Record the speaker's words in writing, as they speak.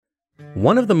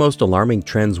One of the most alarming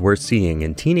trends we're seeing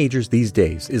in teenagers these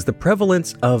days is the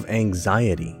prevalence of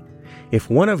anxiety. If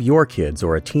one of your kids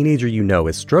or a teenager you know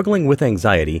is struggling with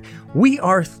anxiety, we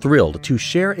are thrilled to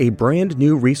share a brand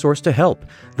new resource to help,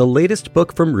 the latest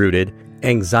book from Rooted,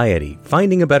 Anxiety: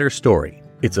 Finding a Better Story.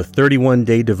 It's a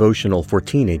 31-day devotional for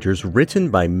teenagers written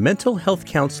by mental health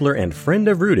counselor and friend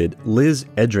of Rooted, Liz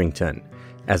Edrington.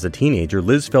 As a teenager,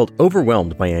 Liz felt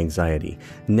overwhelmed by anxiety.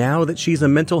 Now that she's a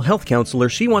mental health counselor,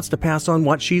 she wants to pass on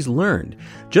what she's learned.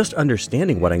 Just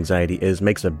understanding what anxiety is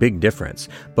makes a big difference,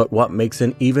 but what makes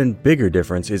an even bigger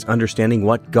difference is understanding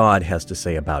what God has to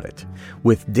say about it.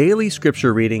 With daily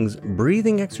scripture readings,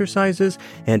 breathing exercises,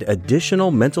 and additional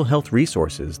mental health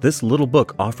resources, this little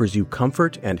book offers you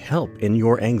comfort and help in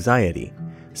your anxiety.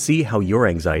 See how your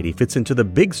anxiety fits into the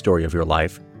big story of your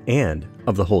life and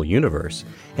of the whole universe,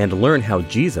 and learn how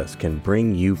Jesus can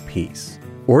bring you peace.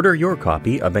 Order your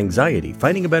copy of Anxiety: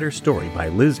 Finding a Better Story by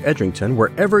Liz Edrington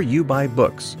wherever you buy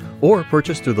books, or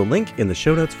purchase through the link in the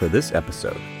show notes for this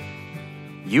episode.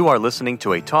 You are listening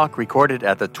to a talk recorded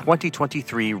at the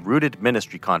 2023 Rooted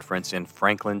Ministry Conference in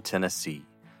Franklin, Tennessee.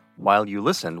 While you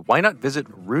listen, why not visit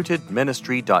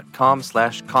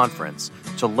rootedministry.com/conference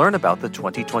to learn about the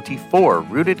 2024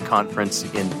 Rooted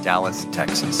Conference in Dallas,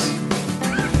 Texas.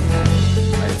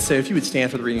 So if you would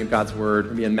stand for the reading of God's word,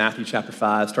 we'll be in Matthew chapter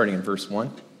 5, starting in verse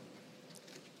 1.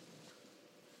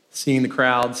 Seeing the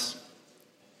crowds,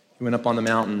 he went up on the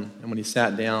mountain, and when he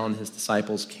sat down, his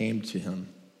disciples came to him.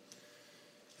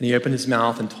 And he opened his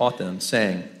mouth and taught them,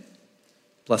 saying,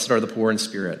 "Blessed are the poor in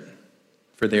spirit,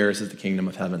 for theirs is the kingdom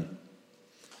of heaven.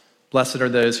 Blessed are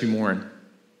those who mourn,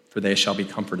 for they shall be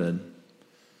comforted.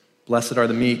 Blessed are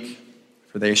the meek,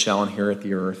 for they shall inherit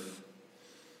the earth.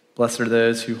 Blessed are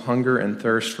those who hunger and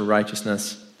thirst for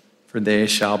righteousness, for they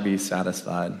shall be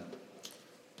satisfied.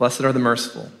 Blessed are the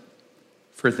merciful,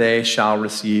 for they shall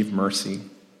receive mercy.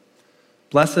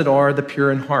 Blessed are the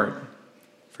pure in heart,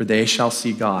 for they shall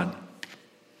see God.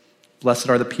 Blessed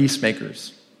are the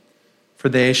peacemakers, for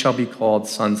they shall be called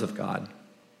sons of God.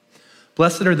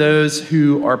 Blessed are those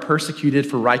who are persecuted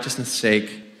for righteousness'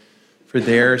 sake, for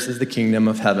theirs is the kingdom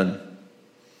of heaven.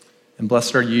 And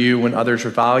blessed are you when others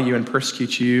revile you and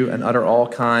persecute you and utter all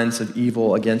kinds of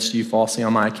evil against you falsely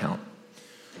on my account.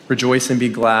 Rejoice and be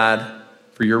glad,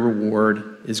 for your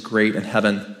reward is great in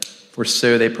heaven, for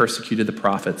so they persecuted the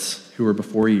prophets who were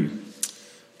before you."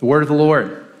 The word of the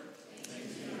Lord.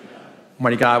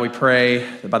 Almighty God, we pray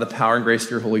that by the power and grace of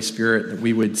your Holy Spirit, that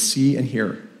we would see and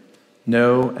hear,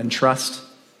 know and trust,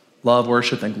 love,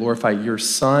 worship, and glorify your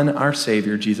Son, our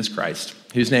Savior, Jesus Christ,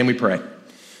 in whose name we pray.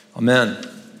 Amen.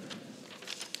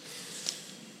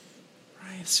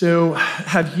 So,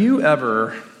 have you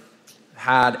ever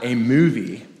had a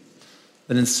movie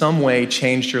that in some way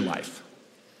changed your life?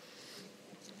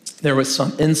 There was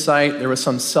some insight, there was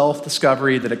some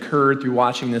self-discovery that occurred through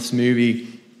watching this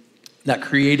movie that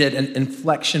created an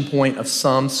inflection point of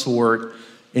some sort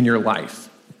in your life.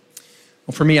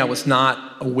 Well, for me, I was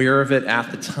not aware of it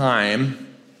at the time,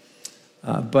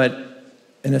 but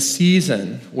in a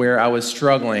season where I was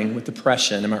struggling with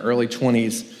depression in my early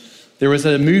 20s, there was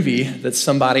a movie that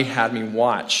somebody had me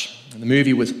watch. And the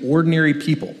movie was Ordinary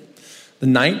People, the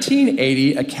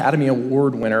 1980 Academy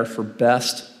Award winner for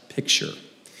Best Picture.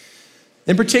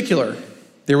 In particular,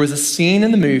 there was a scene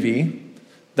in the movie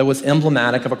that was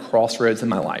emblematic of a crossroads in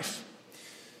my life.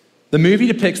 The movie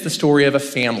depicts the story of a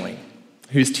family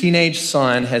whose teenage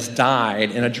son has died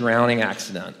in a drowning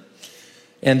accident,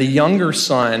 and the younger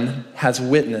son has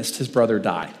witnessed his brother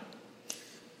die.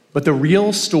 But the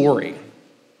real story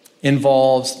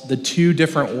involves the two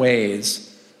different ways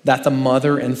that the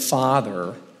mother and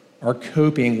father are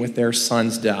coping with their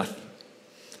son's death.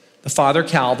 The father,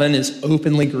 Calvin, is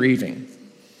openly grieving.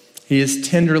 He is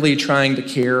tenderly trying to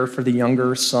care for the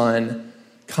younger son,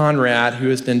 Conrad, who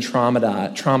has been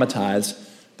traumatized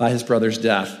by his brother's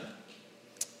death.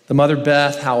 The mother,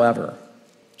 Beth, however,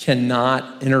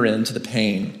 cannot enter into the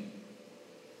pain.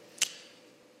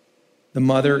 The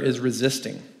mother is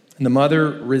resisting. And the mother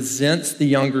resents the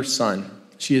younger son.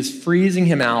 She is freezing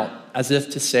him out as if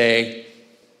to say,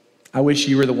 "I wish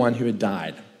you were the one who had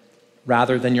died,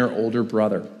 rather than your older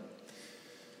brother."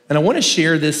 And I want to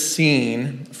share this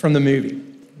scene from the movie.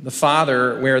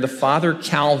 Where the father,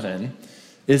 Calvin,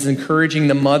 is encouraging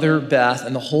the mother, Beth,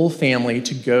 and the whole family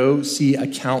to go see a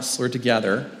counselor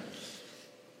together.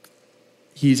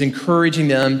 He's encouraging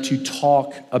them to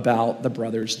talk about the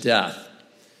brother's death.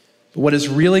 But what is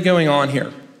really going on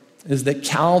here is that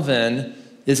Calvin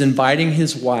is inviting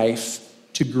his wife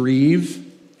to grieve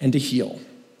and to heal.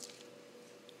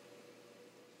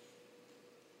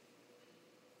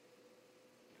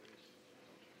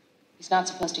 not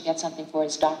supposed to get something for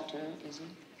his doctor, is he?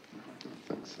 I don't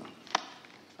think so.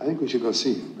 I think we should go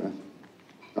see him, Beth.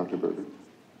 Dr. Berger.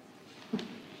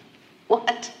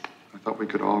 What? I thought we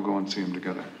could all go and see him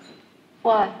together.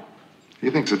 Why? He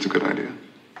thinks it's a good idea.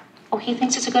 Oh, he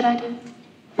thinks it's a good idea?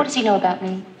 What does he know about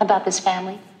me, about this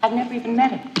family? I've never even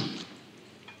met him.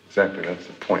 Exactly, that's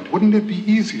the point. Wouldn't it be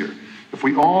easier if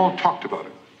we all talked about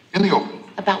it in the open?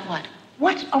 About what?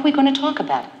 What are we going to talk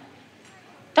about?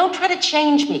 Don't try to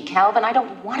change me, Calvin. I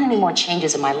don't want any more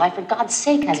changes in my life. For God's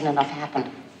sake, hasn't enough happened?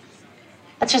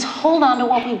 Let's just hold on to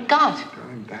what we've got.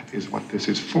 Darling, that is what this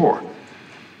is for.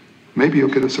 Maybe you'll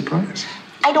get a surprise.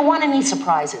 I don't want any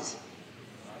surprises.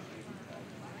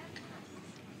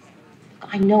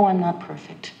 I know I'm not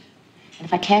perfect. And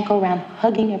if I can't go around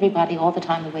hugging everybody all the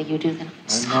time the way you do, then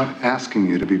I'm not asking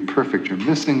you to be perfect. You're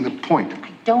missing the point.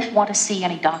 I don't want to see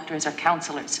any doctors or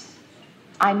counselors.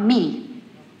 I'm me.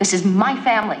 This is my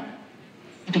family.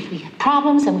 And if we have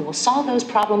problems, then we will solve those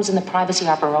problems in the privacy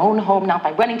of our own home, not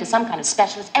by running to some kind of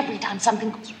specialist every time something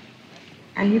goes wrong.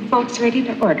 Are you folks ready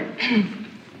to order?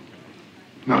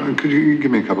 No, could you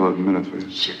give me a couple of minutes,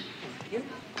 please? Sure.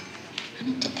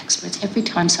 Running to experts every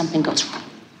time something goes wrong.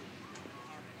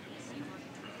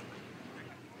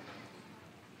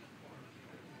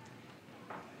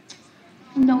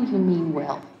 I know you mean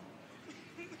well.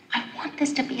 I want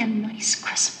this to be a nice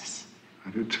Christmas. I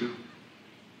do, too.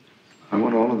 I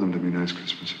want all of them to be nice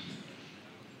Christmases.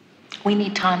 We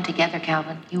need time together,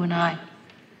 Calvin, you and I.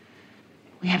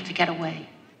 We have to get away.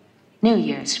 New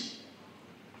Year's.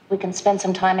 We can spend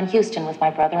some time in Houston with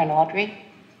my brother and Audrey.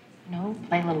 You know,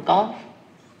 play a little golf.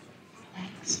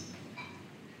 Relax.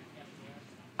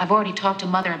 I've already talked to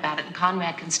Mother about it, and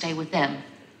Conrad can stay with them.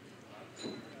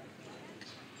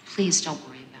 Please don't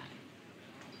worry about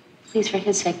it. Please, for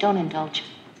his sake, don't indulge.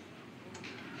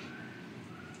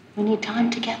 We need time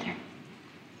together.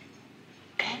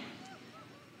 Okay?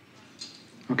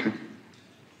 Okay.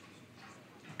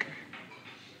 Okay.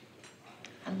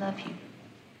 I love you.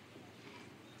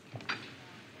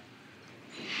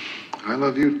 I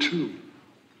love you, too.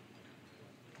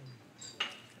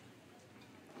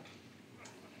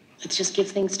 Let's just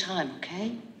give things time,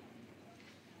 okay?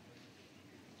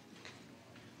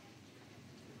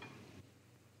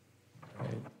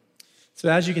 So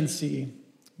as you can see,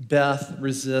 Beth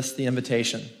resists the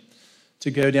invitation to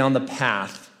go down the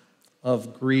path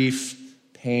of grief,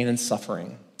 pain, and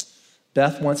suffering.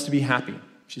 Beth wants to be happy.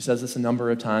 She says this a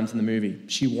number of times in the movie.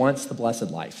 She wants the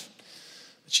blessed life.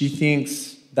 She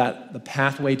thinks that the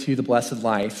pathway to the blessed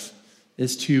life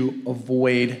is to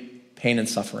avoid pain and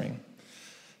suffering.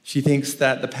 She thinks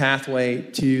that the pathway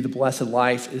to the blessed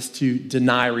life is to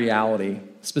deny reality,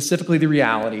 specifically the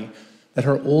reality that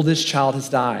her oldest child has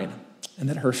died and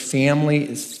that her family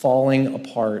is falling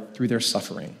apart through their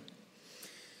suffering.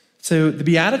 So the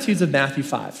Beatitudes of Matthew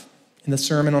 5 in the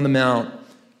Sermon on the Mount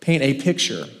paint a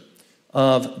picture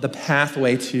of the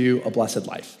pathway to a blessed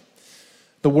life.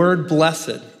 The word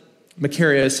blessed,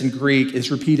 makarios in Greek, is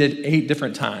repeated 8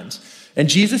 different times. And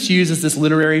Jesus uses this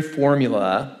literary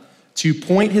formula to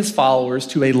point his followers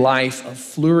to a life of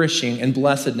flourishing and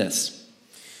blessedness.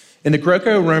 In the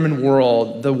Greco-Roman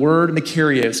world, the word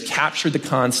makarios captured the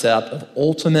concept of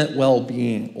ultimate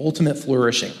well-being, ultimate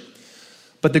flourishing.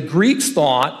 But the Greeks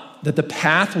thought that the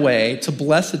pathway to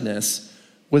blessedness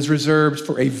was reserved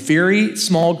for a very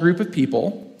small group of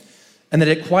people, and that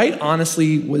it quite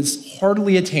honestly was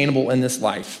hardly attainable in this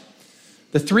life.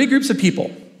 The 3 groups of people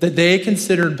that they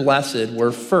considered blessed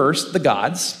were first the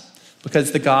gods,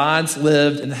 because the gods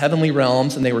lived in the heavenly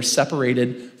realms and they were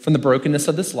separated from the brokenness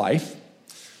of this life.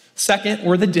 Second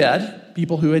were the dead,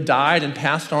 people who had died and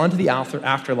passed on to the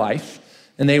afterlife,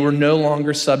 and they were no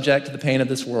longer subject to the pain of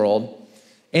this world.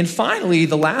 And finally,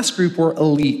 the last group were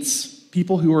elites,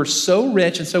 people who were so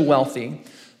rich and so wealthy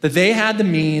that they had the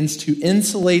means to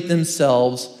insulate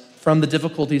themselves from the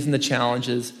difficulties and the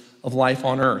challenges of life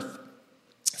on earth.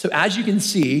 So as you can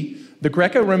see, the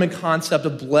Greco-Roman concept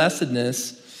of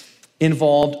blessedness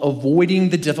involved avoiding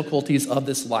the difficulties of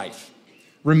this life,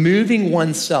 removing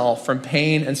oneself from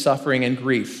pain and suffering and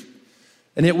grief.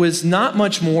 And it was not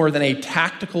much more than a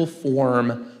tactical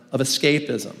form of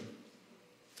escapism.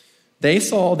 They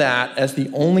saw that as the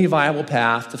only viable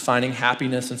path to finding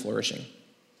happiness and flourishing.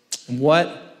 And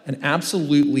what an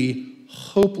absolutely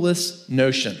hopeless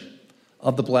notion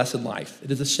of the blessed life.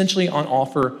 It is essentially on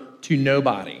offer to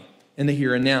nobody in the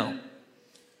here and now.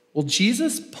 Well,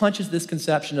 Jesus punches this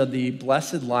conception of the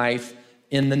blessed life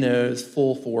in the nose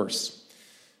full force.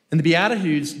 In the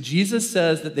Beatitudes, Jesus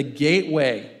says that the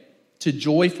gateway to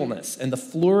joyfulness and the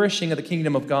flourishing of the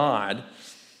kingdom of God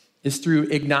is through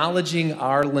acknowledging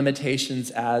our limitations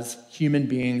as human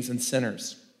beings and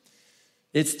sinners.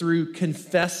 It's through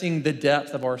confessing the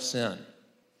depth of our sin.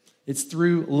 It's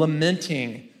through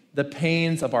lamenting the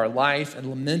pains of our life and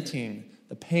lamenting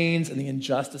the pains and the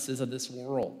injustices of this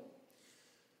world.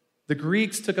 The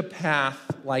Greeks took a path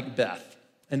like Beth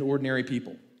and ordinary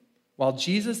people, while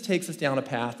Jesus takes us down a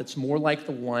path that's more like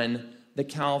the one that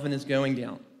Calvin is going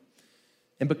down.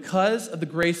 And because of the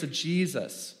grace of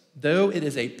Jesus, though it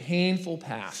is a painful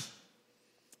path,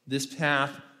 this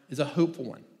path is a hopeful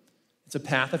one. It's a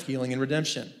path of healing and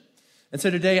redemption. And so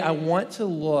today I want to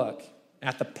look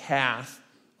at the path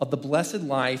of the blessed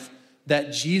life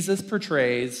that Jesus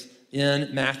portrays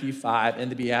in Matthew 5 and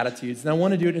the Beatitudes. And I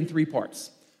want to do it in three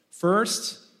parts.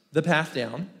 First, the path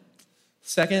down.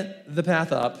 Second, the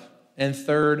path up. And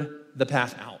third, the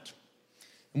path out.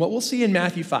 And what we'll see in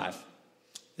Matthew 5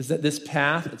 is that this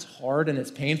path, it's hard and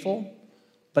it's painful,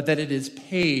 but that it is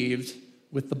paved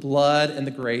with the blood and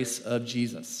the grace of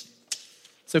Jesus.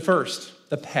 So first,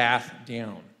 the path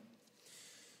down.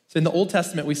 So in the Old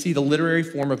Testament, we see the literary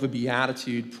form of a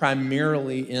beatitude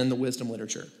primarily in the wisdom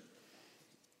literature.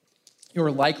 You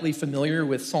are likely familiar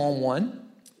with Psalm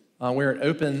 1, where it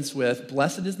opens with,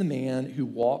 "Blessed is the man who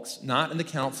walks not in the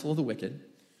counsel of the wicked,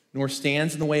 nor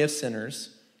stands in the way of sinners,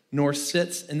 nor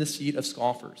sits in the seat of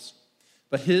scoffers.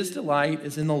 But his delight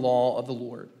is in the law of the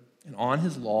Lord, and on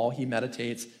his law he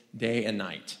meditates day and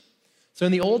night." So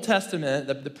in the Old Testament,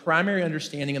 the primary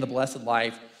understanding of the blessed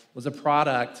life was a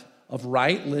product of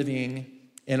right living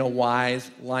and a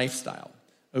wise lifestyle.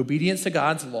 Obedience to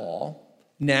God's law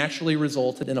naturally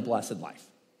resulted in a blessed life.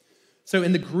 So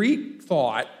in the Greek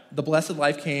thought, the blessed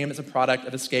life came as a product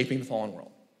of escaping the fallen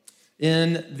world.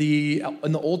 In the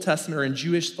Old Testament or in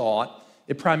Jewish thought,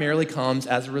 it primarily comes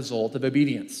as a result of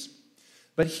obedience.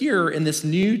 But here in this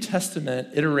New Testament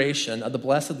iteration of the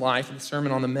blessed life of the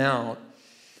Sermon on the Mount,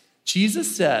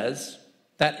 Jesus says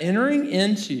that entering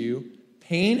into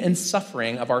pain and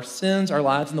suffering of our sins, our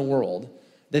lives in the world,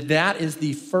 that is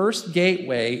the first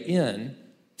gateway in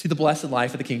to the blessed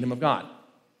life of the kingdom of God.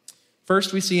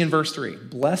 First, we see in verse 3,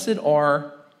 "Blessed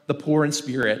are the poor in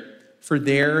spirit, for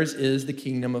theirs is the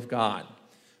kingdom of God."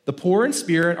 The poor in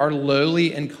spirit are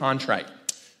lowly and contrite.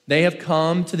 They have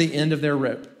come to the end of their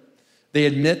rope. They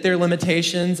admit their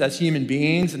limitations as human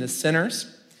beings and as sinners.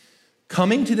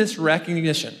 Coming to this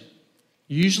recognition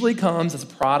usually comes as a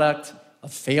product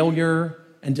of failure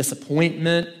and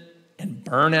disappointment and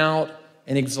burnout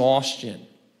and exhaustion.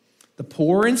 The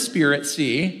poor in spirit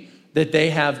see that they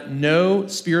have no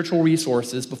spiritual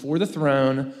resources before the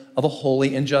throne of a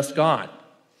holy and just God.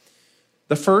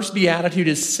 The first beatitude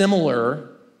is similar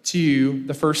to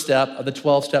the first step of the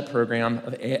 12-step program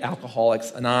of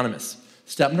Alcoholics Anonymous.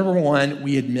 Step number 1,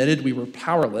 we admitted we were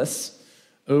powerless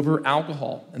over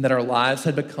alcohol and that our lives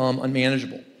had become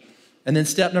unmanageable. And then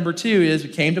step number 2 is we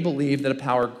came to believe that a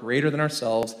power greater than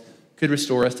ourselves could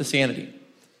restore us to sanity.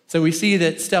 So we see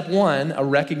that step 1, a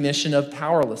recognition of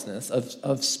powerlessness,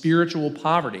 of spiritual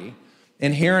poverty,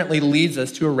 inherently leads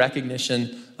us to a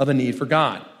recognition of a need for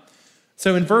God.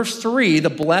 So in verse 3, the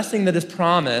blessing that is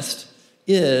promised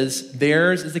is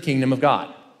theirs is the kingdom of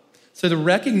God. So the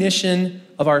recognition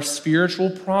of our spiritual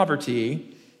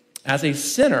poverty as a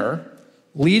sinner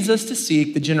leads us to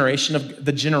seek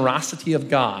the generosity of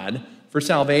God for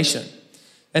salvation.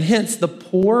 And hence, the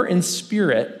poor in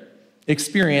spirit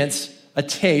experience a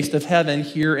taste of heaven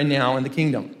here and now in the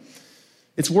kingdom.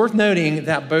 It's worth noting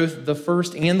that both the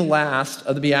first and the last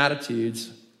of the Beatitudes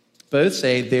both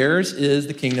say theirs is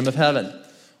the kingdom of heaven.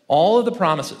 All of the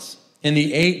promises in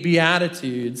the 8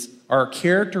 Beatitudes are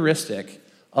characteristic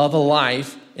of a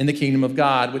life in the kingdom of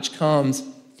God, which comes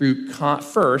through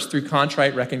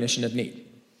contrite recognition of need.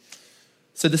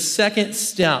 So the second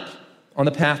step on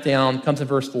the path down comes in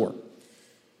verse 4.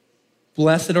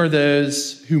 "Blessed are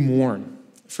those who mourn,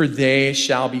 for they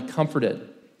shall be comforted."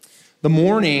 The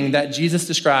mourning that Jesus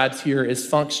describes here is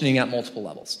functioning at multiple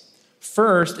levels.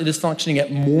 First, it is functioning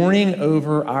at mourning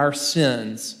over our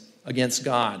sins against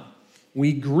God.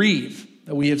 We grieve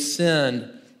that we have sinned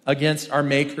against our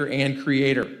Maker and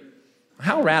Creator.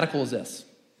 How radical is this?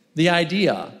 The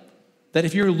idea that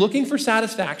if you're looking for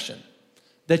satisfaction,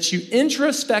 that you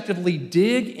introspectively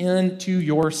dig into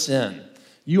your sin,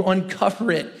 you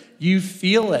uncover it, you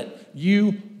feel it,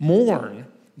 you mourn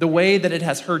the way that it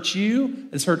has hurt you,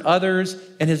 has hurt others,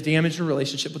 and has damaged your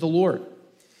relationship with the Lord.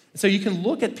 So you can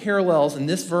look at parallels in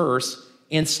this verse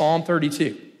in Psalm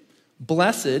 32.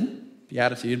 Blessed,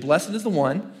 beatitude, blessed is the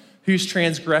one whose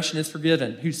transgression is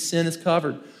forgiven, whose sin is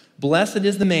covered. Blessed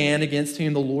is the man against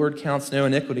whom the Lord counts no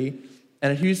iniquity,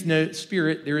 and in whose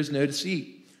spirit there is no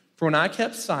deceit. For when I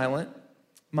kept silent,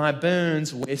 my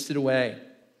bones wasted away.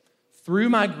 Through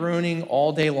my groaning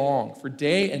all day long, for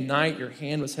day and night your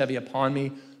hand was heavy upon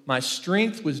me. My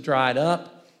strength was dried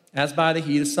up as by the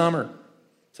heat of summer.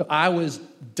 So I was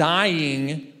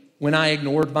dying when I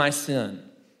ignored my sin.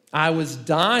 I was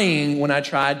dying when I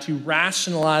tried to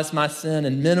rationalize my sin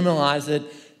and minimize it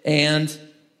and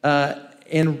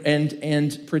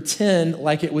pretend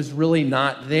like it was really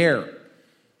not there.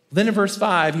 Then in verse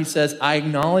 5, he says, I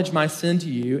acknowledge my sin to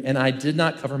you, and I did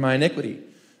not cover my iniquity.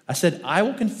 I said, I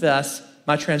will confess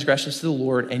my transgressions to the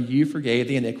Lord, and you forgave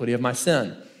the iniquity of my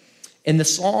sin. And the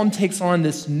psalm takes on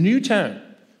this new tone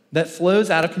that flows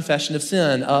out of confession of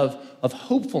sin, of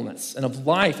hopefulness and of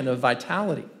life and of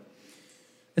vitality.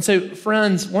 And so,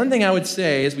 friends, one thing I would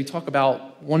say as we talk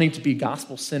about wanting to be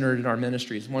gospel-centered in our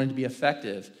ministries, wanting to be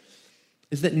effective,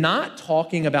 is that not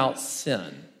talking about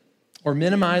sin or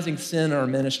minimizing sin in our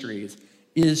ministries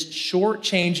is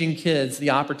shortchanging kids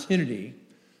the opportunity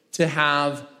to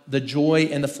have the joy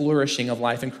and the flourishing of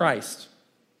life in Christ.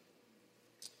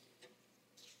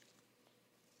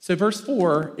 So verse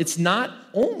 4, it's not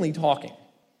only talking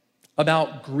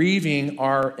about grieving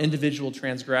our individual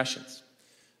transgressions.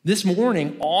 This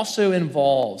mourning also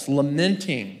involves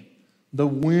lamenting the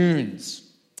wounds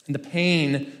and the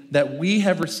pain that we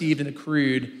have received and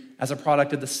accrued as a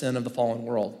product of the sin of the fallen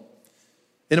world.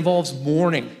 It involves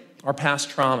mourning our past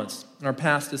traumas and our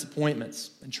past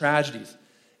disappointments and tragedies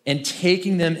and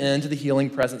taking them into the healing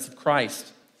presence of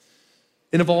Christ.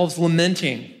 It involves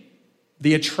lamenting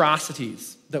the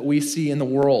atrocities that we see in the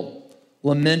world,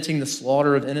 lamenting the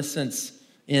slaughter of innocents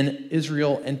in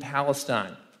Israel and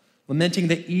Palestine, lamenting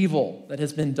the evil that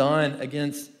has been done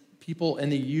against people in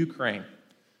the Ukraine,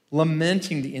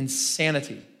 lamenting the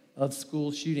insanity of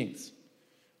school shootings.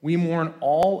 We mourn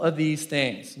all of these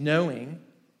things, knowing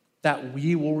that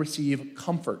we will receive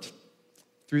comfort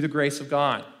through the grace of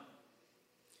God.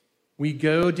 We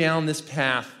go down this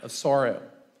path of sorrow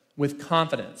with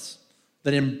confidence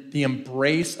that in the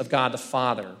embrace of God the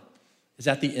Father is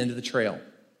at the end of the trail.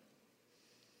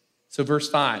 So verse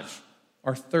 5,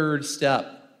 our third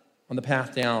step on the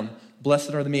path down,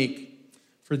 blessed are the meek,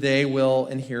 for they will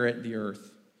inherit the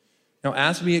earth. Now,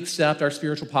 as we accept our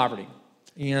spiritual poverty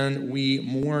and we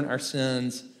mourn our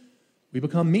sins, we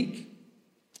become meek.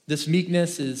 This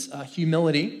meekness is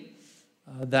humility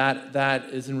that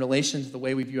is in relation to the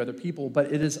way we view other people,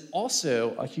 but it is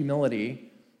also a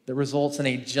humility that results in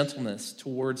a gentleness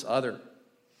towards other.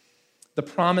 The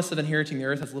promise of inheriting the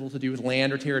earth has little to do with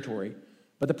land or territory,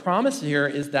 but the promise here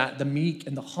is that the meek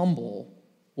and the humble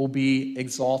will be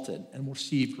exalted and will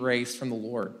receive grace from the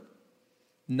Lord,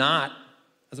 not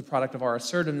as a product of our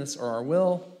assertiveness or our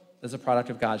will, as a product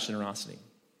of God's generosity.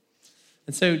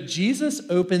 And so Jesus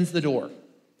opens the door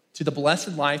to the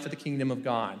blessed life of the kingdom of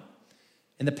God.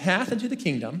 And the path into the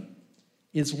kingdom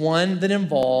is one that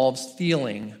involves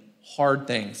feeling hard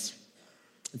things.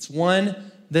 It's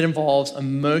one that involves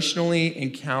emotionally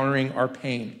encountering our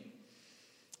pain.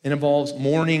 It involves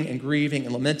mourning and grieving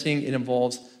and lamenting. It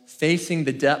involves facing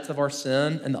the depth of our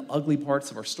sin and the ugly parts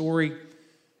of our story.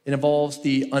 It involves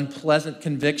the unpleasant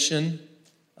conviction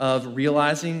of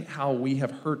realizing how we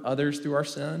have hurt others through our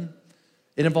sin.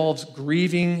 It involves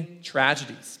grieving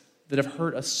tragedies that have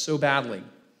hurt us so badly.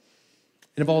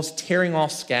 It involves tearing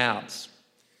off scabs.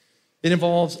 It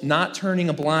involves not turning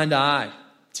a blind eye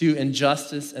to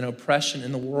injustice and oppression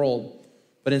in the world,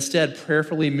 but instead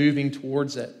prayerfully moving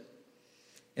towards it.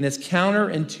 And as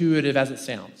counterintuitive as it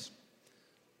sounds,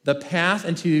 the path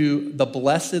into the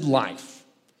blessed life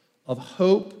of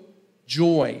hope,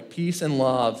 joy, peace, and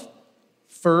love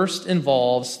first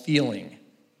involves feeling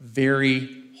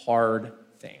very hard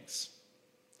things.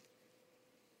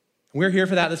 We're here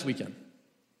for that this weekend.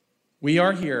 We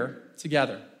are here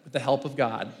together with the help of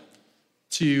God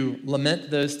to lament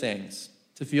those things,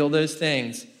 to feel those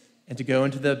things, and to go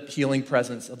into the healing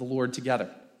presence of the Lord together.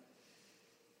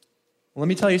 Well, let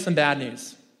me tell you some bad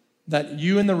news that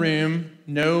you in the room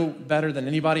know better than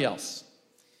anybody else.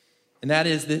 And that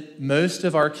is that most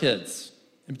of our kids,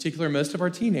 in particular most of our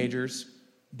teenagers,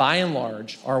 by and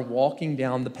large, are walking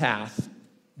down the path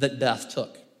that Beth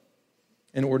took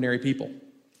in Ordinary People.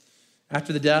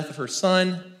 After the death of her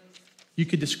son, you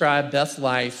could describe Beth's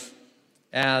life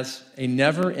as a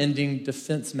never-ending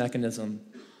defense mechanism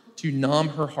to numb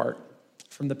her heart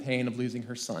from the pain of losing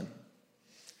her son.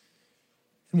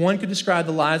 And one could describe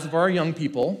the lives of our young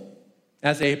people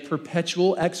as a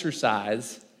perpetual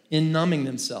exercise in numbing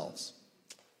themselves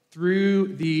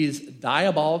through these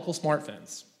diabolical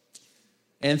smartphones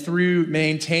and through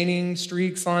maintaining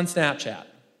streaks on Snapchat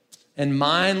and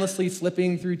mindlessly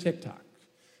flipping through TikTok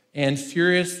and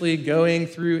furiously going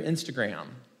through Instagram.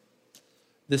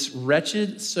 this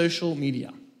wretched social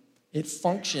media, it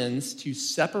functions to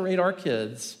separate our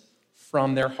kids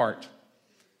from their heart.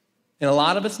 And a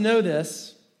lot of us know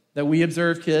this, that we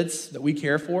observe kids that we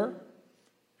care for,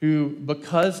 who,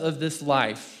 because of this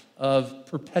life of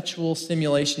perpetual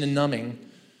stimulation and numbing,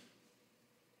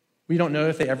 we don't know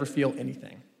if they ever feel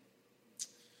anything.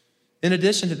 In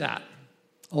addition to that,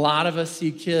 a lot of us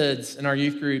see kids in our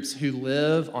youth groups who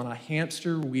live on a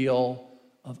hamster wheel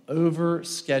of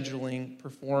over-scheduling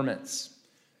performance.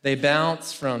 They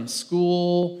bounce from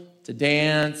school to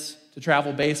dance to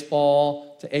travel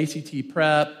baseball to ACT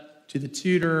prep to the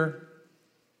tutor,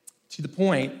 to the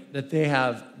point that they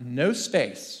have no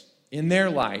space in their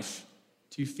life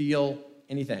to feel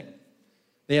anything.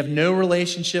 They have no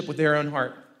relationship with their own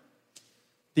heart.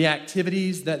 The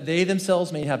activities that they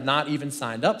themselves may have not even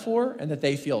signed up for and that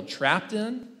they feel trapped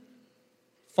in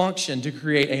function to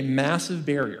create a massive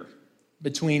barrier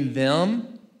between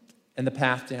them and the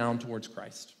path down towards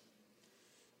Christ.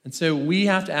 And so we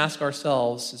have to ask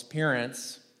ourselves as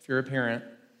parents, if you're a parent,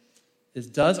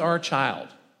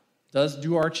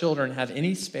 do our children have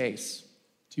any space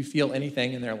to feel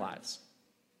anything in their lives?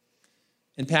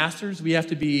 And pastors, we have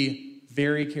to be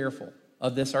very careful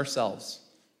of this ourselves,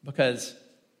 because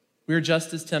we're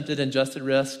just as tempted and just at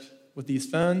risk with these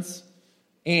phones.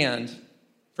 And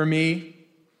for me,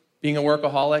 being a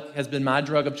workaholic has been my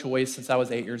drug of choice since I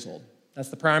was 8 years old. That's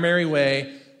the primary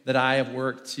way that I have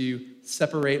worked to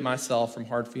separate myself from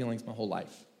hard feelings my whole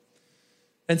life.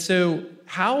 And so,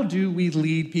 how do we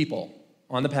lead people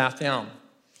on the path down?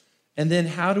 And then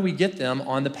how do we get them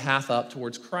on the path up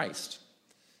towards Christ?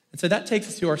 And so that takes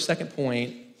us to our second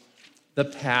point, the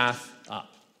path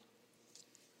up.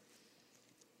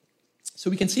 So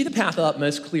we can see the path up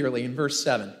most clearly in verse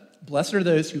 7. Blessed are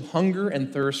those who hunger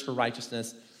and thirst for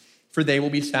righteousness, for they will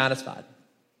be satisfied.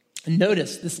 And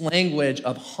notice this language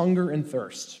of hunger and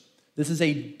thirst. This is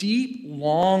a deep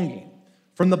longing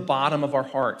from the bottom of our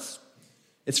hearts.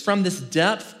 It's from this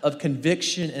depth of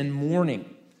conviction and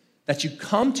mourning that you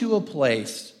come to a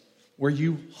place where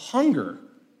you hunger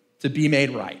to be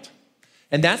made right.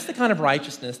 And that's the kind of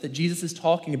righteousness that Jesus is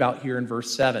talking about here in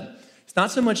verse 7. It's not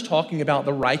so much talking about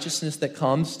the righteousness that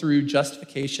comes through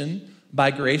justification by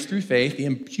grace through faith, the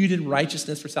imputed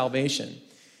righteousness for salvation.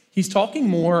 He's talking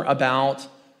more about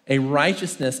a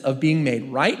righteousness of being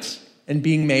made right and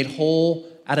being made whole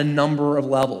at a number of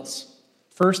levels.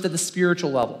 First, at the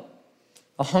spiritual level,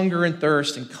 a hunger and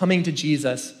thirst and coming to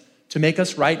Jesus to make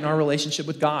us right in our relationship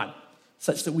with God,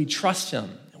 such that we trust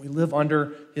him and we live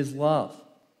under his love.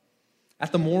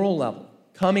 At the moral level,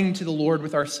 coming to the Lord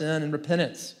with our sin and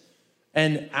repentance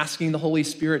and asking the Holy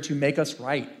Spirit to make us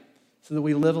right so that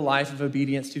we live a life of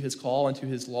obedience to his call and to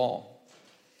his law.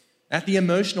 At the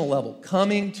emotional level,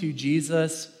 coming to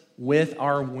Jesus with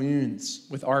our wounds,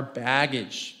 with our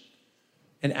baggage,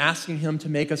 and asking him to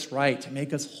make us right, to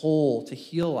make us whole, to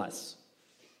heal us.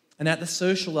 And at the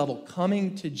social level,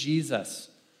 coming to Jesus,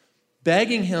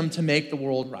 begging him to make the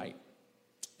world right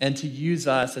and to use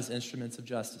us as instruments of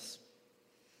justice.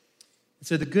 And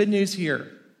so the good news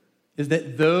here is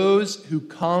that those who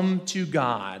come to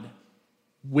God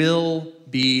will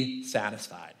be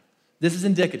satisfied. This is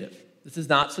indicative. This is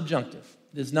not subjunctive.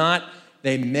 It is not,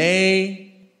 they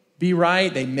may be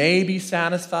right, they may be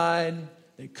satisfied,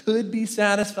 they could be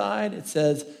satisfied. It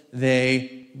says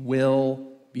they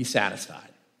will be satisfied.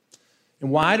 And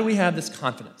why do we have this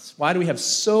confidence? Why do we have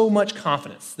so much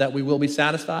confidence that we will be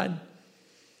satisfied?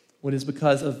 Well, it is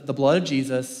because of the blood of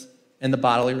Jesus and the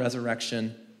bodily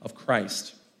resurrection of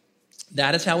Christ.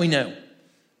 That is how we know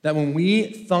that when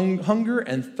we hunger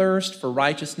and thirst for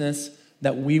righteousness,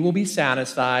 that we will be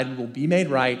satisfied, we will be made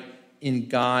right in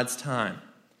God's time.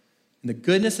 And the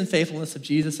goodness and faithfulness of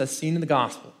Jesus as seen in the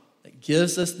gospel that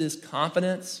gives us this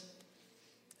confidence.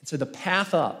 And so the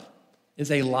path up is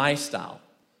a lifestyle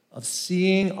of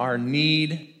seeing our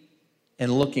need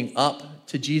and looking up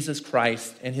to Jesus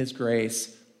Christ and his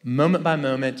grace moment by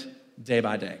moment, day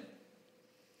by day.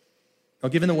 Now,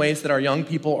 given the ways that our young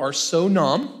people are so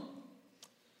numb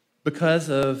because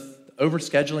of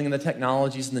overscheduling and the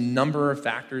technologies and the number of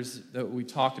factors that we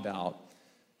talked about,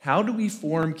 how do we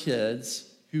form kids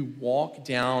who walk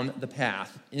down the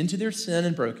path into their sin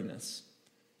and brokenness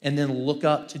and then look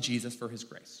up to Jesus for his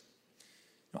grace?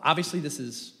 Now, obviously, this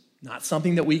is not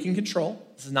something that we can control.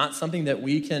 This is not something that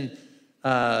we can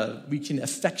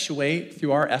effectuate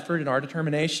through our effort and our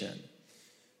determination.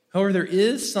 However, there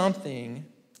is something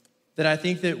that I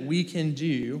think that we can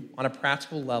do on a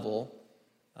practical level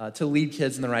to lead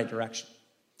kids in the right direction.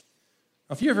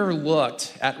 Now, if you've ever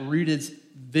looked at Rooted's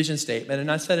vision statement, and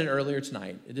I said it earlier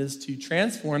tonight, it is to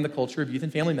transform the culture of youth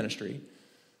and family ministry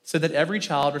so that every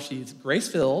child receives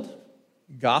grace-filled,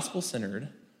 gospel-centered,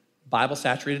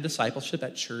 Bible-saturated discipleship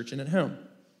at church and at home.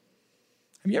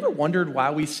 Have you ever wondered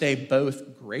why we say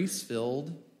both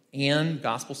grace-filled and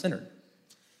gospel-centered?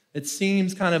 It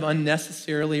seems kind of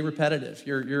unnecessarily repetitive.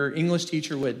 Your English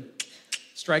teacher would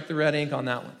strike the red ink on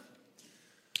that one.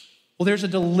 Well, there's a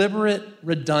deliberate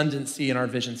redundancy in our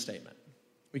vision statement.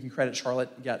 We can credit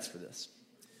Charlotte Getz for this.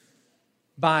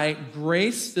 By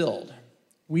grace-filled,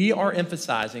 we are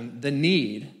emphasizing the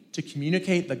need to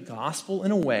communicate the gospel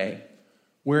in a way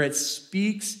where it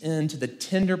speaks into the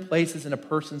tender places in a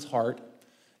person's heart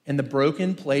and the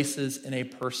broken places in a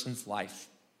person's life.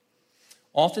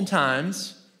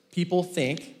 Oftentimes, people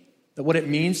think that what it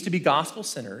means to be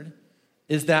gospel-centered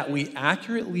is that we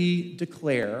accurately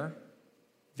declare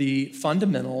the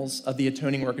fundamentals of the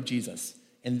atoning work of Jesus.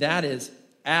 And that is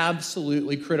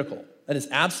absolutely critical. That is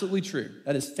absolutely true.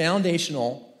 That is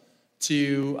foundational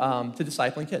to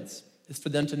discipling kids. It's for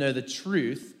them to know the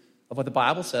truth of what the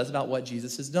Bible says about what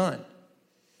Jesus has done.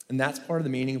 And that's part of the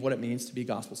meaning of what it means to be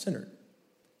gospel-centered.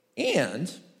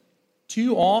 And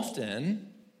too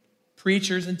often,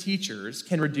 preachers and teachers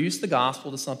can reduce the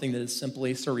gospel to something that is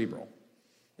simply cerebral.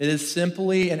 It is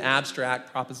simply an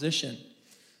abstract proposition.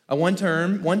 I one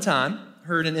time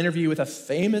heard an interview with a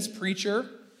famous preacher,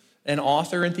 an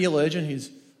author and theologian who's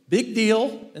big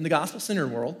deal in the gospel-centered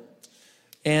world.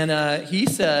 And he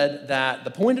said that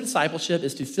the point of discipleship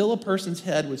is to fill a person's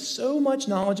head with so much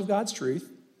knowledge of God's truth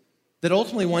that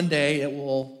ultimately one day it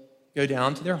will go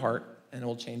down to their heart and it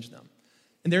will change them.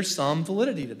 And there's some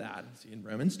validity to that. See, in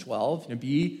Romans 12,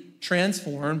 be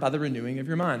transformed by the renewing of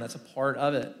your mind. That's a part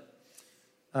of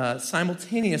it.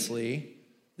 Simultaneously,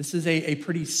 this is a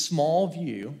pretty small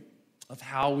view of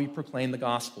how we proclaim the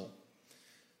gospel.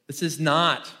 This is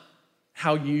not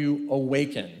how you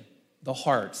awaken the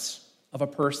hearts of a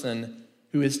person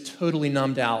who is totally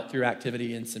numbed out through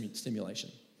activity and stimulation.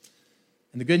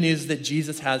 And the good news is that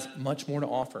Jesus has much more to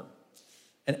offer.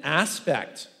 An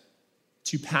aspect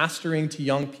to pastoring to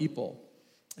young people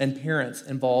and parents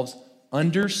involves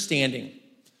understanding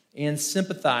and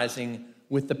sympathizing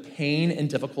with the pain and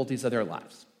difficulties of their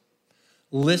lives.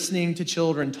 Listening to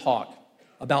children talk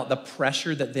about the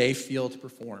pressure that they feel to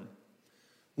perform.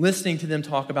 Listening to them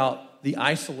talk about the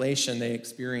isolation they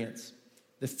experience,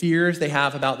 the fears they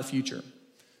have about the future,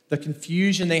 the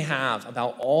confusion they have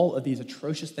about all of these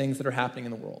atrocious things that are happening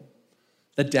in the world,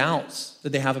 the doubts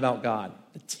that they have about God,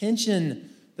 the tension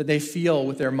that they feel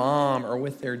with their mom or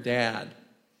with their dad,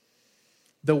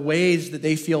 the ways that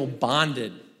they feel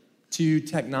bonded to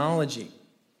technology.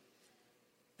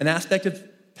 An aspect of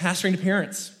pastoring to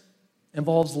parents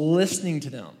involves listening to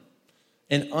them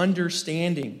and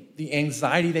understanding the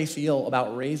anxiety they feel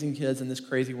about raising kids in this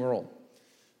crazy world,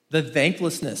 the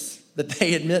thanklessness that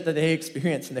they admit that they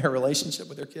experience in their relationship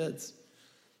with their kids,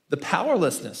 the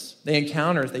powerlessness they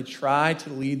encounter as they try to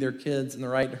lead their kids in the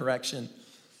right direction,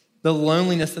 the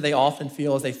loneliness that they often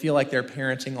feel as they feel like they're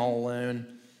parenting all alone,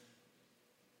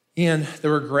 and the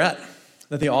regret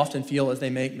that they often feel as they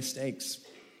make mistakes.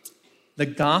 The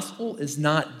gospel is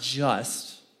not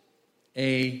just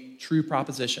a true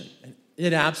proposition, and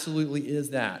it absolutely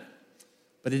is that,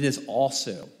 but it is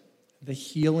also the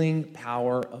healing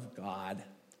power of God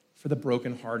for the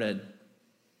brokenhearted.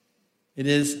 It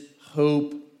is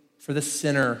hope for the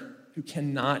sinner who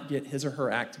cannot get his or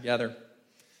her act together.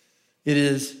 It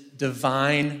is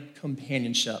divine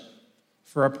companionship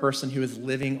for a person who is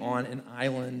living on an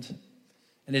island.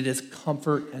 And it is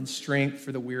comfort and strength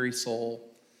for the weary soul.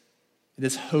 It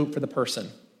is hope for the person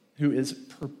who is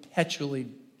perpetually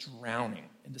drowning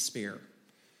in despair.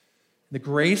 The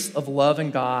grace of love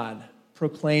in God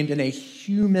proclaimed in a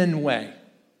human way,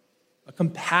 a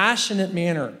compassionate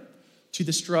manner to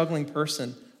the struggling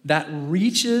person that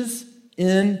reaches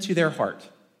into their heart.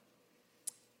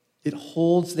 It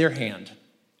holds their hand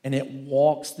and it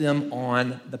walks them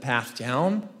on the path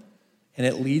down and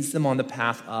it leads them on the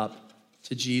path up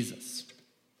to Jesus.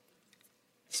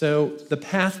 So the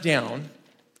path down,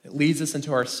 it leads us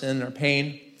into our sin and our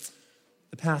pain.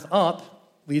 The path up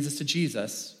leads us to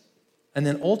Jesus. And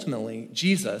then ultimately,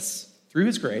 Jesus, through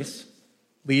his grace,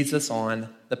 leads us on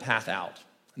the path out.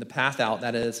 And the path out,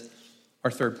 that is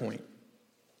our third point.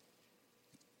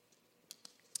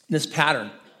 This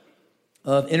pattern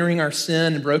of entering our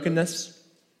sin and brokenness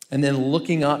and then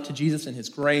looking up to Jesus and his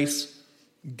grace,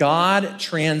 God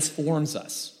transforms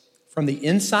us from the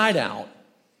inside out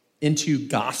into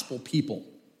gospel people.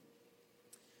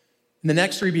 In the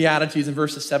next three Beatitudes in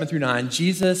verses 7 through 9,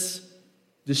 Jesus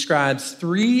describes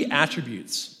three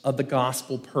attributes of the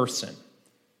gospel person.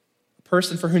 A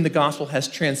person for whom the gospel has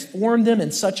transformed them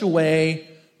in such a way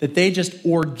that they just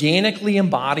organically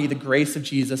embody the grace of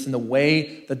Jesus in the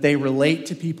way that they relate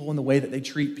to people and the way that they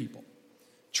treat people.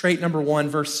 Trait number 1,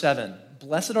 verse 7,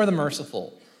 blessed are the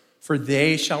merciful, for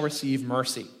they shall receive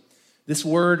mercy. This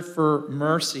word for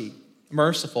mercy,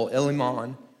 merciful,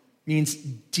 elimon, means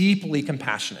deeply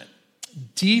compassionate,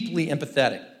 deeply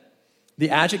empathetic.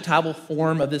 The adjectival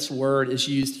form of this word is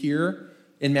used here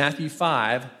in Matthew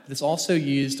 5, but it's also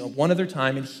used one other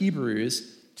time in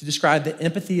Hebrews to describe the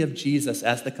empathy of Jesus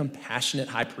as the compassionate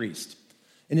high priest.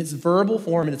 In its verbal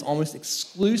form, it is almost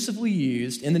exclusively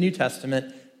used in the New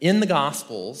Testament, in the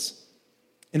Gospels,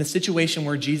 in a situation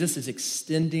where Jesus is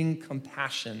extending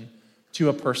compassion to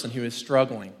a person who is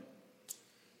struggling.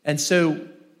 And so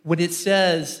when it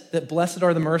says that blessed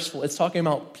are the merciful, it's talking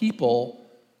about people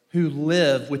who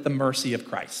live with the mercy of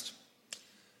Christ.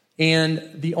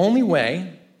 And the only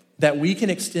way that we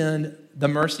can extend the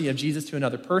mercy of Jesus to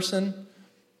another person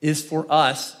is for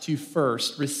us to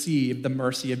first receive the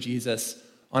mercy of Jesus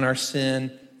on our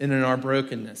sin and in our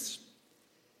brokenness.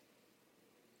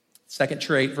 Second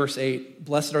trait, verse 8,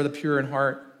 blessed are the pure in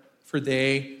heart, for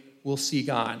they will see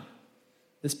God.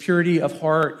 This purity of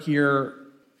heart here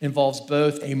involves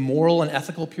both a moral and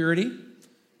ethical purity,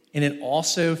 and it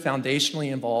also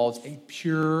foundationally involves a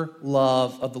pure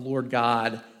love of the Lord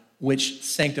God, which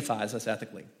sanctifies us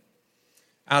ethically.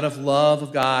 Out of love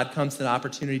of God comes the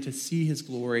opportunity to see his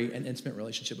glory and intimate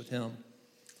relationship with him.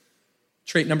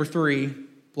 Trait number 3,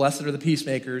 blessed are the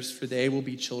peacemakers, for they will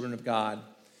be children of God.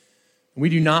 We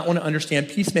do not want to understand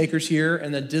peacemakers here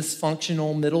in the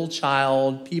dysfunctional middle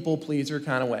child, people pleaser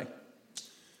kind of way.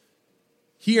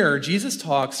 Here, Jesus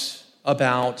talks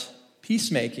about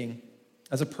peacemaking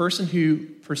as a person who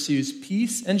pursues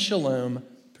peace and shalom,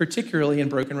 particularly in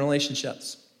broken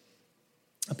relationships.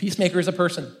 A peacemaker is a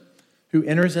person who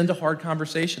enters into hard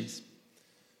conversations,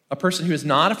 a person who is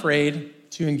not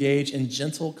afraid to engage in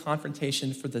gentle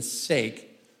confrontation for the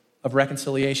sake of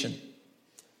reconciliation.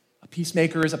 A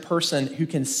peacemaker is a person who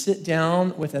can sit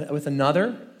down with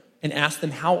another and ask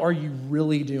them, how are you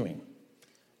really doing?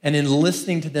 And in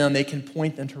listening to them, they can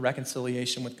point them to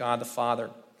reconciliation with God the Father.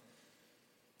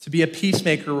 To be a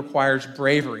peacemaker requires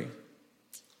bravery.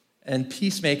 And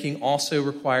peacemaking also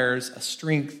requires a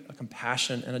strength, a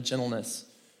compassion, and a gentleness.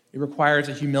 It requires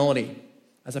a humility,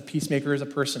 as a peacemaker is a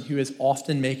person who is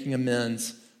often making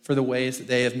amends for the ways that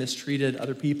they have mistreated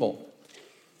other people.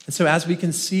 And so as we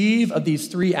conceive of these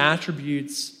 3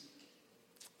 attributes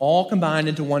all combined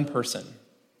into one person,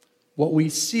 what we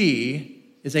see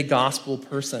is a gospel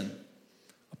person,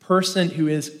 a person who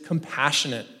is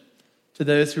compassionate to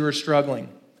those who are struggling,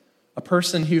 a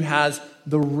person who has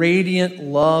the radiant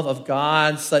love of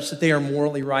God such that they are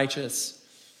morally righteous,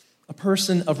 a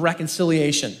person of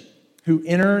reconciliation who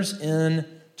enters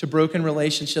into broken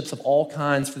relationships of all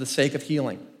kinds for the sake of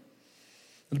healing.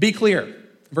 To be clear,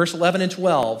 verse 11 and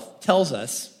 12 tells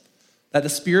us that the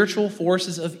spiritual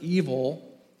forces of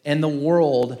evil and the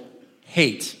world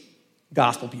hate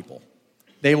gospel people.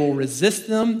 They will resist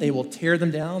them, they will tear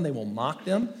them down, they will mock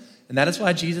them. And that is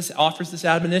why Jesus offers this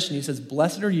admonition. He says,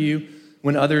 blessed are you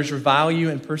when others revile you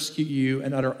and persecute you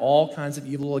and utter all kinds of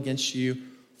evil against you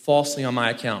falsely on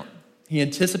my account. He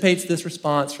anticipates this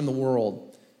response from the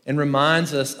world and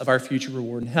reminds us of our future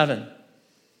reward in heaven.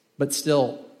 But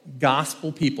still,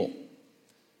 gospel people,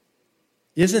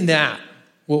 isn't that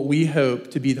what we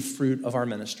hope to be the fruit of our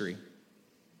ministry?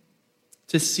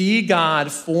 To see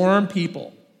God form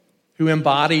people who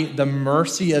embody the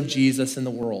mercy of Jesus in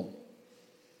the world.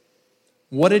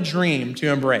 What a dream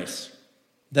to embrace,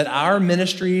 that our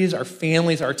ministries, our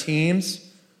families, our teams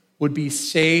would be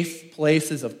safe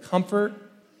places of comfort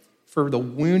for the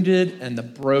wounded and the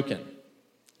broken,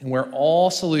 and where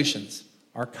all solutions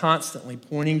are constantly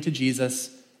pointing to Jesus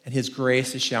and his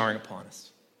grace is showering upon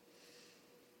us.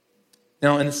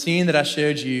 Now, in the scene that I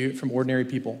showed you from Ordinary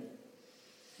People,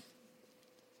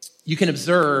 you can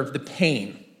observe the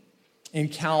pain in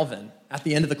Calvin at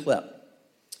the end of the clip.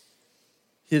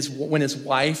 When his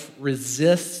wife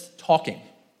resists talking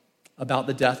about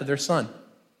the death of their son.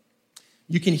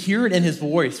 You can hear it in his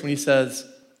voice when he says,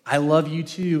 I love you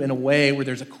too, in a way where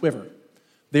there's a quiver.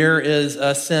 There is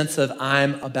a sense of,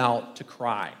 I'm about to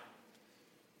cry.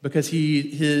 Because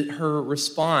her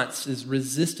response is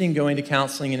resisting going to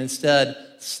counseling and instead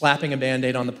slapping a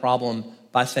Band-Aid on the problem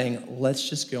by saying, let's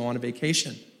just go on a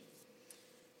vacation.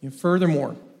 And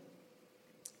furthermore,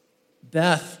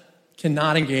 Beth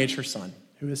cannot engage her son,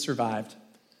 who has survived.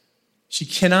 She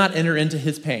cannot enter into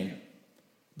his pain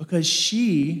because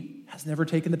she has never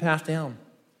taken the path down.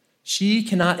 She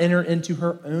cannot enter into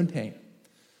her own pain.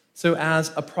 So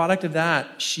as a product of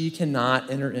that, she cannot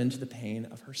enter into the pain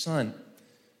of her son.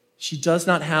 She does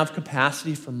not have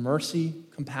capacity for mercy,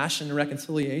 compassion, and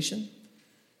reconciliation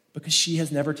because she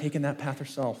has never taken that path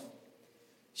herself.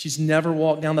 She's never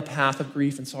walked down the path of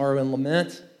grief and sorrow and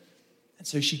lament, and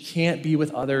so she can't be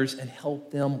with others and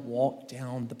help them walk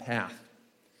down the path.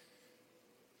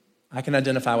 I can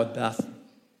identify with Beth.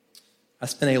 I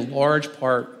spent a large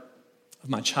part of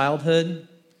my childhood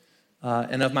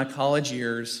and of my college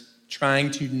years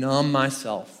trying to numb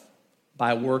myself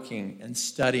by working and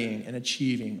studying and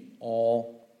achieving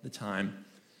all the time.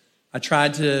 I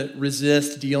tried to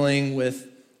resist dealing with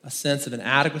a sense of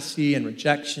inadequacy and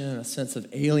rejection, a sense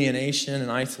of alienation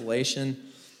and isolation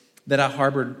that I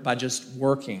harbored by just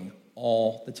working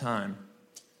all the time.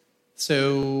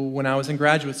 So when I was in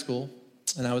graduate school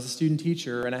and I was a student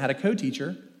teacher and I had a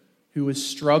co-teacher who was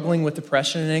struggling with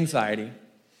depression and anxiety,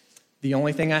 the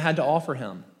only thing I had to offer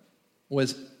him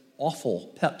was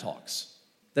awful pep talks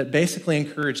that basically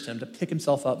encouraged him to pick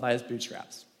himself up by his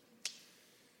bootstraps.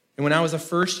 And when I was a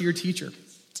first-year teacher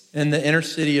in the inner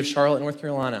city of Charlotte, North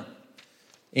Carolina,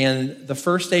 and the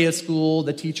first day of school,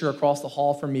 the teacher across the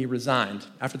hall from me resigned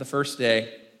after the first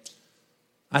day,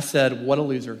 I said, "What a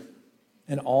loser."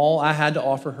 And all I had to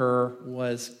offer her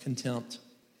was contempt.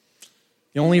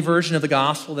 The only version of the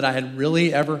gospel that I had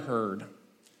really ever heard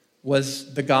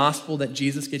was the gospel that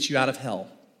Jesus gets you out of hell,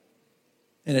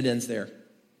 and it ends there.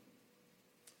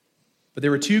 But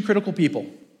there were two critical people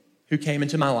who came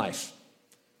into my life.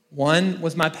 One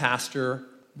was my pastor,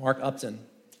 Mark Upton,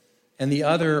 and the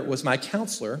other was my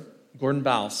counselor, Gordon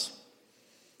Bowles.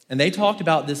 And they talked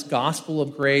about this gospel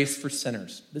of grace for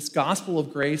sinners, this gospel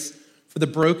of grace for the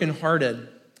brokenhearted,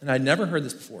 and I'd never heard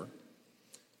this before.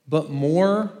 But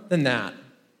more than that,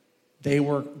 they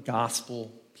were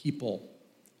gospel people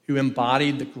who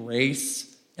embodied the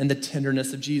grace and the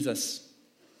tenderness of Jesus.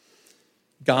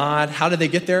 God, how did they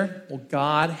get there? Well,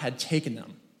 God had taken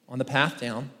them on the path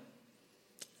down.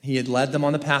 He had led them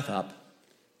on the path up,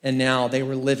 and now they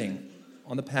were living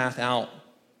on the path out.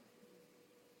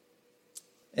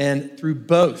 And through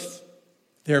both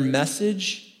their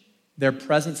message, their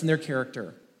presence, and their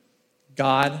character,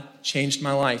 God changed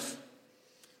my life.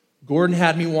 Gordon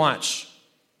had me watch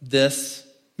this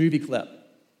movie clip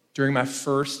during my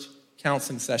first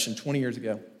counseling session 20 years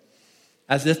ago,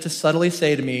 as if to subtly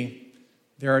say to me,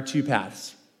 there are two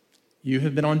paths. You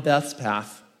have been on Beth's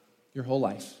path your whole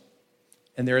life,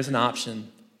 and there is an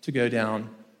option to go down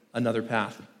another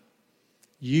path.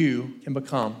 You can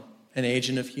become an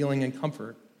agent of healing and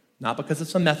comfort, not because of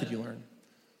some method you learn,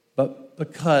 but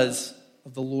because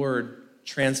of the Lord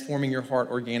transforming your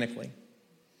heart organically.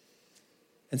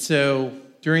 And so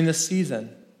during this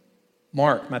season,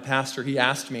 Mark, my pastor, he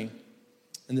asked me,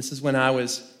 and this is when I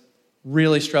was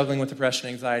really struggling with depression,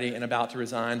 anxiety, and about to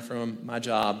resign from my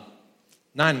job,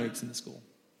 9 weeks into school.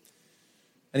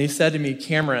 And he said to me,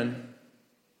 "Cameron,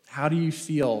 how do you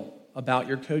feel about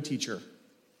your co-teacher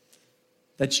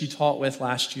that you taught with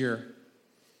last year?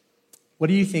 What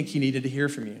do you think he needed to hear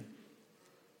from you?"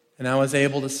 And I was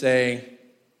able to say,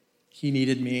 he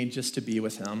needed me just to be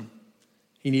with him.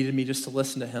 He needed me just to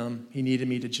listen to him. He needed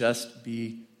me to just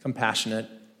be compassionate.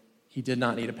 He did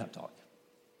not need a pep talk.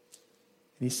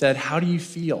 And he said, "How do you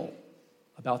feel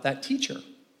about that teacher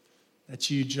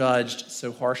that you judged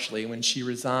so harshly when she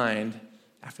resigned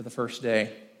after the first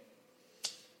day?"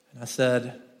 And I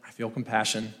said, "I feel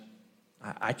compassion.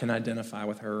 I can identify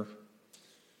with her."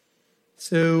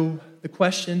 So the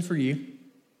question for you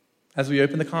as we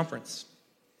open the conference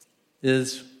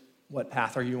is, what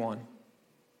path are you on?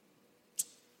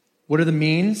 What are the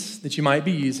means that you might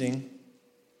be using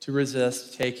to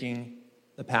resist taking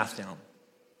the path down?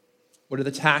 What are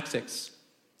the tactics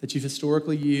that you've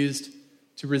historically used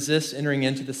to resist entering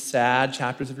into the sad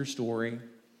chapters of your story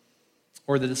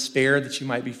or the despair that you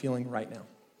might be feeling right now?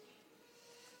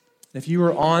 And if you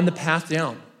are on the path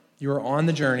down, you are on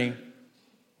the journey,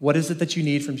 what is it that you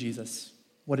need from Jesus?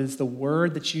 What is the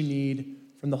word that you need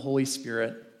from the Holy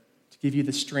Spirit to give you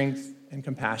the strength and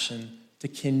compassion to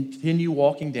continue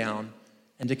walking down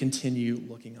and to continue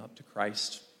looking up to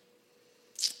Christ?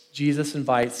 Jesus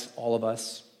invites all of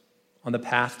us on the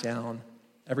path down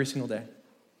every single day.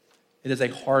 It is a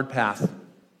hard path,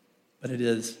 but it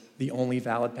is the only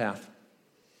valid path.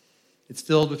 It's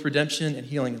filled with redemption and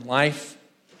healing in life.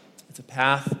 It's a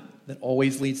path that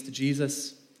always leads to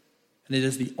Jesus, and it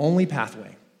is the only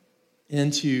pathway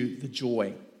into the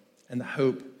joy and the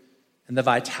hope and the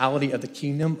vitality of the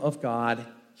kingdom of God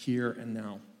here and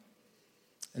now.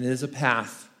 And it is a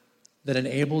path that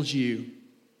enables you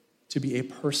to be a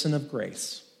person of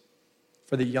grace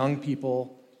for the young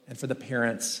people and for the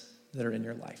parents that are in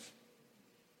your life.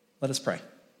 Let us pray.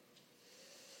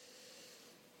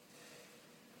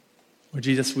 Lord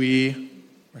Jesus, we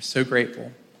are so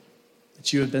grateful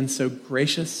that you have been so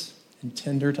gracious and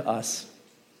tender to us.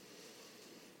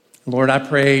 Lord, I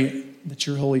pray that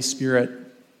your Holy Spirit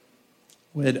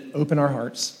would open our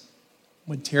hearts,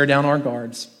 would tear down our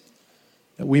guards,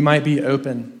 that we might be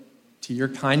open to your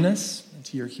kindness and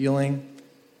to your healing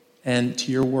and to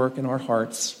your work in our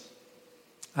hearts.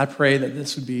 I pray that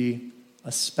this would be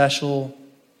a special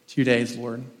 2 days,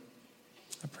 Lord.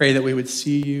 I pray that we would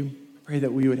see you. I pray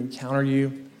that we would encounter you.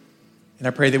 And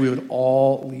I pray that we would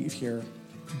all leave here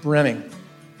brimming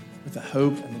with the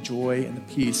hope and the joy and the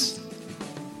peace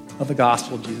of the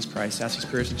gospel of Jesus Christ. I ask these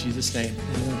prayers in Jesus' name.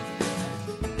 Amen.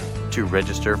 To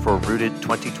register for Rooted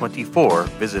 2024,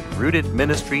 visit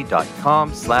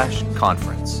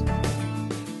rootedministry.com/conference.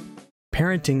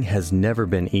 Parenting has never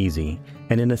been easy,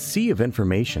 and in a sea of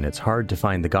information, it's hard to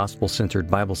find the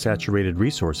gospel-centered, Bible-saturated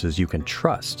resources you can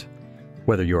trust.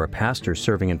 Whether you're a pastor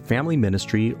serving in family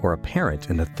ministry or a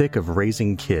parent in the thick of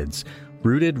raising kids,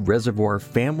 Rooted Reservoir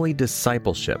Family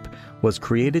Discipleship was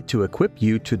created to equip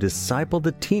you to disciple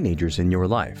the teenagers in your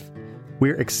life.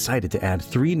 We're excited to add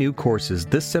 3 new courses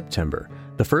this September.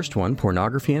 The first one,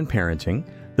 Pornography and Parenting,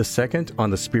 the second on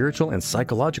the spiritual and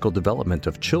psychological development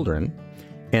of children,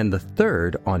 and the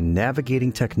third on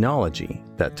navigating technology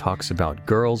that talks about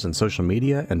girls and social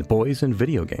media and boys and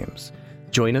video games.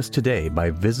 Join us today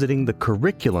by visiting the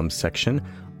curriculum section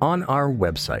on our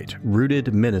website,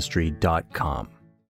 rootedministry.com.